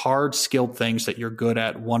do hard, skilled things that you're good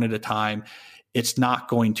at one at a time. It's not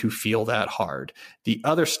going to feel that hard. The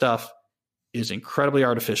other stuff is incredibly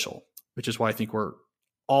artificial, which is why I think we're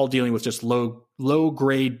all dealing with just low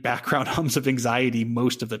grade background hums of anxiety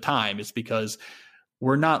most of the time. It's because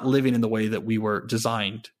we're not living in the way that we were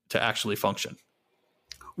designed to actually function.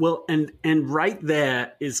 Well, and right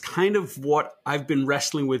there is kind of what I've been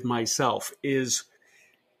wrestling with myself, is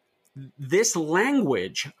this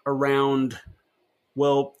language around,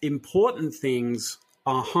 well, important things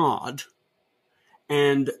are hard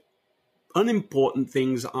and unimportant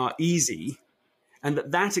things are easy, and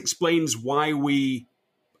that explains why we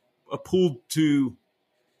are pulled to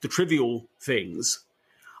the trivial things,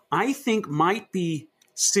 I think might be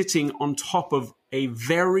sitting on top of a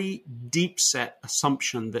very deep set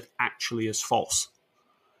assumption that actually is false.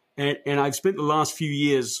 And I've spent the last few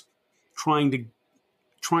years trying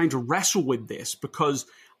to wrestle with this, because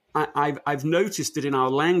I've noticed that in our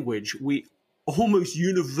language, we almost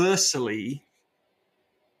universally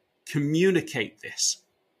communicate this.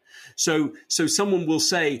 So someone will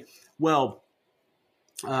say, well,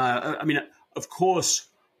 of course,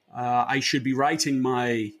 I should be writing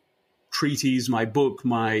my treatise, my book,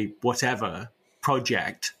 my whatever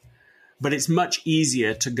project, but it's much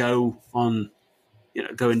easier to go and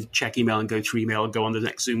check email and go through email and go on the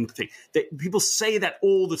next Zoom thing. People say that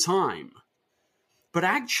all the time, but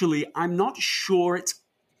actually, I'm not sure it's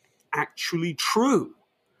actually true.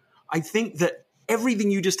 I think that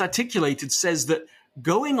everything you just articulated says that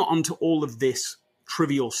going on to all of this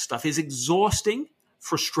trivial stuff is exhausting,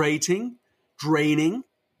 frustrating, draining.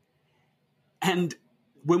 And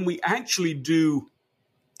when we actually do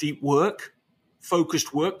deep work,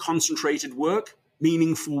 focused work, concentrated work,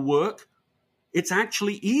 meaningful work, it's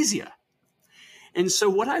actually easier. And so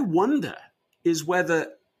what I wonder is whether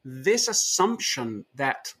this assumption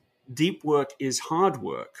that deep work is hard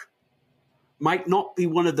work might not be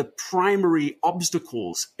one of the primary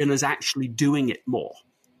obstacles in us actually doing it more.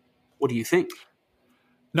 What do you think?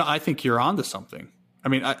 No, I think you're onto something. I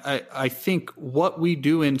mean, I think what we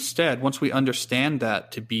do instead, once we understand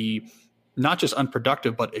that to be not just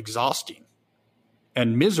unproductive, but exhausting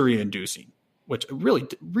and misery-inducing, which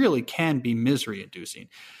really can be misery-inducing,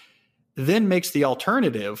 then makes the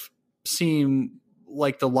alternative seem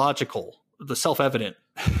like the logical, the self-evident,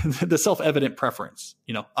 the self-evident preference.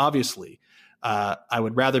 Obviously, I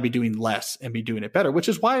would rather be doing less and be doing it better, which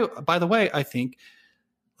is why, by the way, I think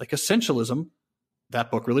like Essentialism, that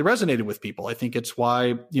book really resonated with people. I think it's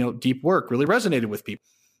why, Deep Work really resonated with people,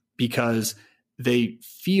 because they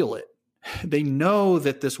feel it. They know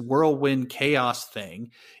that this whirlwind chaos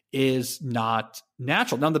thing is not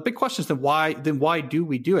natural. Now, the big question is then why do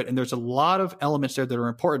we do it? And there's a lot of elements there that are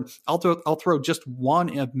important. I'll throw just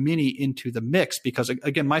one of many into the mix, because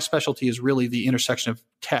again, my specialty is really the intersection of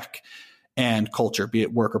tech and culture, be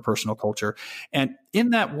it work or personal culture. And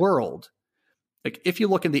in that world, like if you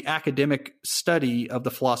look in the academic study of the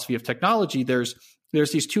philosophy of technology, there's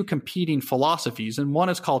these two competing philosophies, and one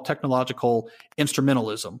is called technological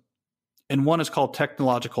instrumentalism, and one is called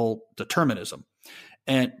technological determinism.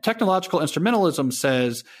 And technological instrumentalism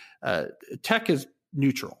says tech is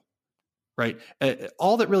neutral, right?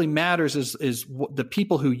 All that really matters is the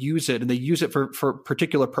people who use it, and they use it for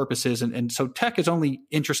particular purposes. And so tech is only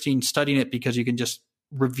interesting studying it because you can just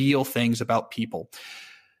reveal things about people.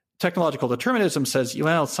 Technological determinism says,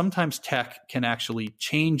 well, sometimes tech can actually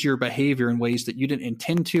change your behavior in ways that you didn't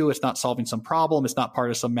intend to. It's not solving some problem. It's not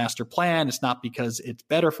part of some master plan. It's not because it's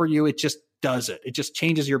better for you. It just does it. It just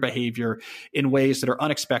changes your behavior in ways that are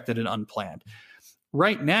unexpected and unplanned.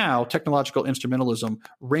 Right now, technological instrumentalism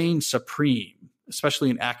reigns supreme,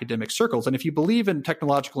 especially in academic circles. And if you believe in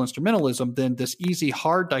technological instrumentalism, then this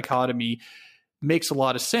easy-hard dichotomy makes a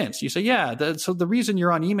lot of sense. You say, so the reason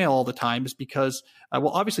you're on email all the time is because,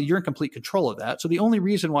 obviously you're in complete control of that. So the only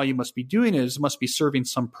reason why you must be doing it is it must be serving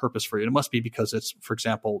some purpose for you. It must be because it's, for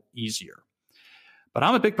example, easier. But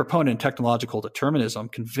I'm a big proponent in technological determinism,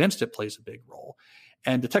 convinced it plays a big role.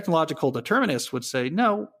 And the technological determinists would say,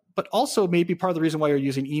 no, but also maybe part of the reason why you're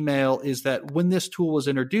using email is that when this tool was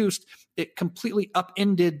introduced, it completely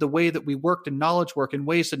upended the way that we worked in knowledge work in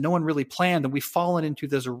ways that no one really planned. And we've fallen into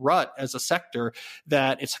this rut as a sector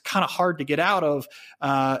that it's kind of hard to get out of.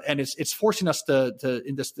 And it's forcing us to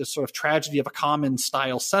in this sort of tragedy of a common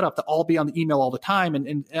style setup to all be on the email all the time.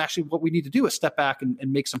 And actually what we need to do is step back and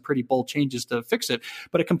make some pretty bold changes to fix it.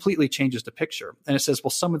 But it completely changes the picture. And it says,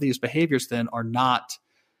 well, some of these behaviors then are not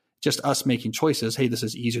just us making choices. Hey, this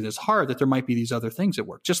is easier, this is hard, that there might be these other things at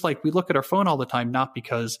work. Just like we look at our phone all the time, not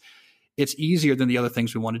because it's easier than the other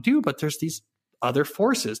things we want to do, but there's these other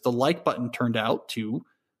forces. The like button turned out to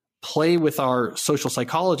play with our social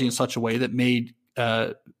psychology in such a way that made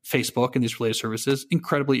Facebook and these related services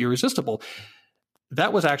incredibly irresistible.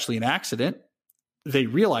 That was actually an accident. They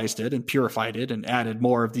realized it and purified it and added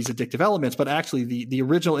more of these addictive elements. But actually the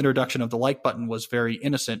original introduction of the like button was very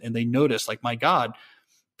innocent, and they noticed, like, my God,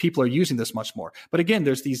 people are using this much more. But again,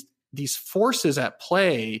 there's these forces at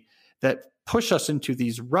play that push us into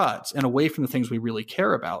these ruts and away from the things we really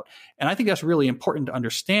care about. And I think that's really important to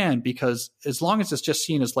understand, because as long as it's just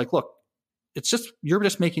seen as like, look, you're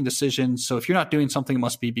just making decisions. So if you're not doing something, it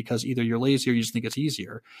must be because either you're lazy or you just think it's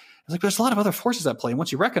easier. It's like, there's a lot of other forces at play. And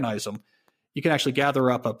once you recognize them, you can actually gather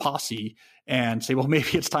up a posse and say, well, maybe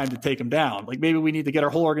it's time to take them down. Like maybe we need to get our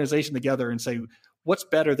whole organization together and say, what's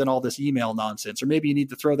better than all this email nonsense? Or maybe you need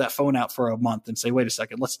to throw that phone out for a month and say, wait a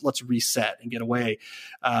second, let's reset and get away.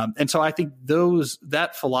 And so I think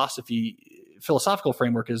that philosophical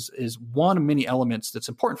framework is one of many elements that's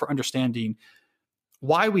important for understanding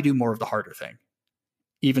why we do more of the harder thing,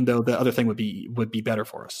 even though the other thing would be better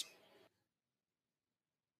for us.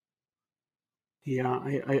 Yeah,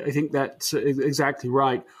 I think that's exactly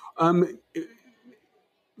right.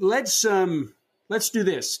 Let's do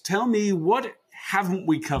this. Tell me, what haven't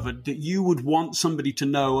we covered that you would want somebody to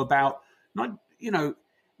know about?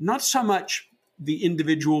 Not so much the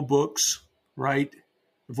individual books, right,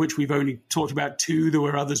 of which we've only talked about 2. There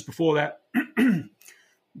were others before that,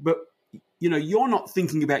 but you're not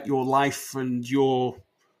thinking about your life and your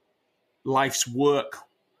life's work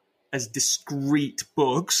as discrete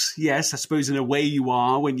books. Yes, I suppose in a way you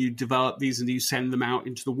are when you develop these and you send them out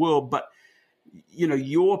into the world, but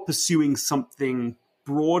you're pursuing something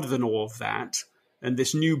broader than all of that. And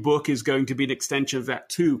this new book is going to be an extension of that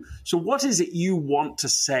too. So what is it you want to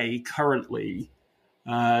say currently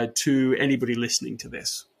to anybody listening to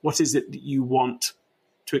this? What is it that you want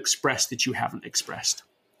to express that you haven't expressed?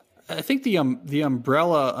 I think the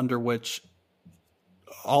umbrella under which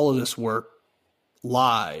all of this work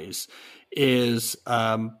lies is,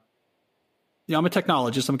 I'm a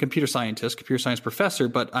technologist, I'm a computer scientist, computer science professor,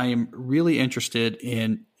 but I am really interested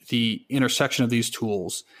in the intersection of these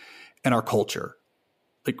tools and our culture.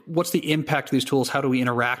 Like, what's the impact of these tools? How do we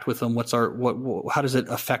interact with them? How does it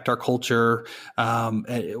affect our culture?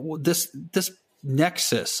 This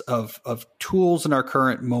nexus of tools in our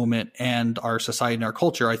current moment and our society and our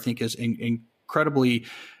culture, I think, is incredibly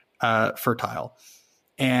fertile.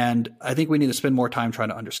 And I think we need to spend more time trying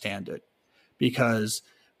to understand it, because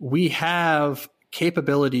we have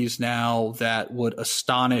capabilities now that would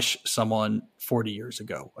astonish someone 40 years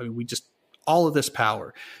ago. I mean, all of this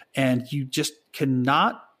power, and you just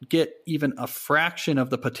cannot get even a fraction of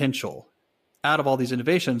the potential out of all these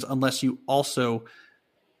innovations unless you also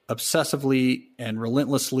obsessively and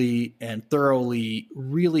relentlessly and thoroughly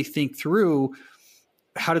really think through,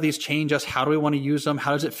 how do these change us? How do we want to use them?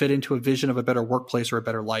 How does it fit into a vision of a better workplace or a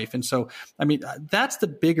better life? And so, I mean, that's the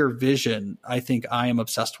bigger vision I think I am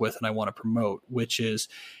obsessed with and I want to promote, which is,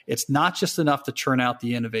 it's not just enough to churn out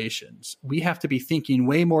the innovations. We have to be thinking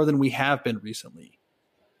way more than we have been recently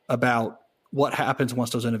about what happens once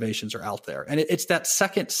those innovations are out there. And it's that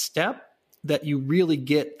second step that you really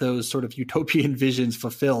get those sort of utopian visions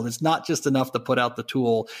fulfilled. It's not just enough to put out the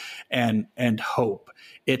tool and hope.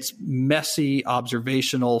 It's messy,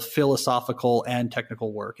 observational, philosophical, and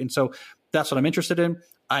technical work. And so that's what I'm interested in.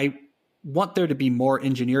 I want there to be more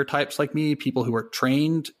engineer types like me, people who are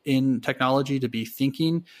trained in technology, to be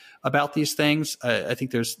thinking about these things. I think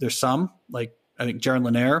there's some, like, I think Jaron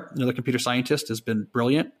Lanier, another computer scientist, has been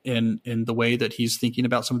brilliant in the way that he's thinking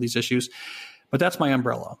about some of these issues. But that's my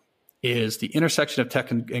umbrella. Is the intersection of tech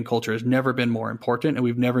and culture has never been more important, and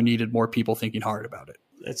we've never needed more people thinking hard about it.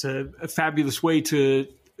 That's a fabulous way to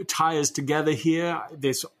tie us together here.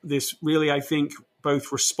 This really, I think,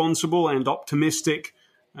 both responsible and optimistic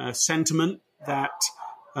sentiment that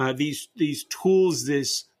these tools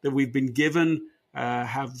that we've been given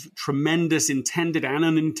have tremendous intended and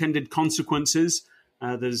unintended consequences.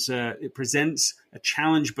 It presents a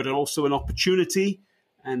challenge, but also an opportunity,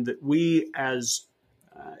 and that we as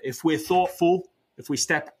if we're thoughtful, if we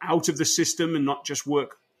step out of the system and not just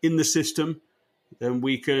work in the system, then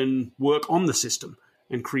we can work on the system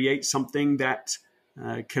and create something that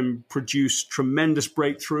can produce tremendous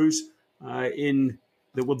breakthroughs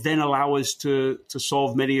that will then allow us to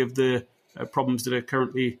solve many of the problems that are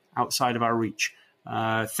currently outside of our reach.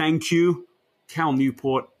 Thank you, Cal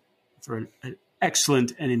Newport, for an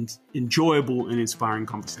excellent and enjoyable and inspiring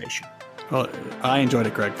conversation. Well, I enjoyed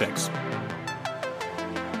it, Greg. Thanks.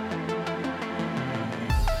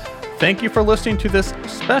 Thank you for listening to this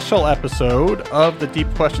special episode of the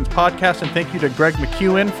Deep Questions podcast, and thank you to Greg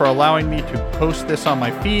McKeown for allowing me to post this on my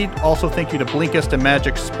feed. Also, thank you to Blinkist and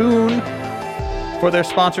Magic Spoon for their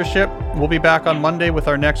sponsorship. We'll be back on Monday with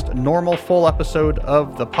our next normal full episode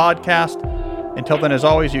of the podcast. Until then, as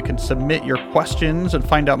always, you can submit your questions and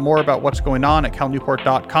find out more about what's going on at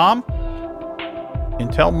calnewport.com.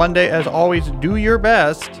 Until Monday, as always, do your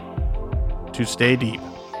best to stay deep.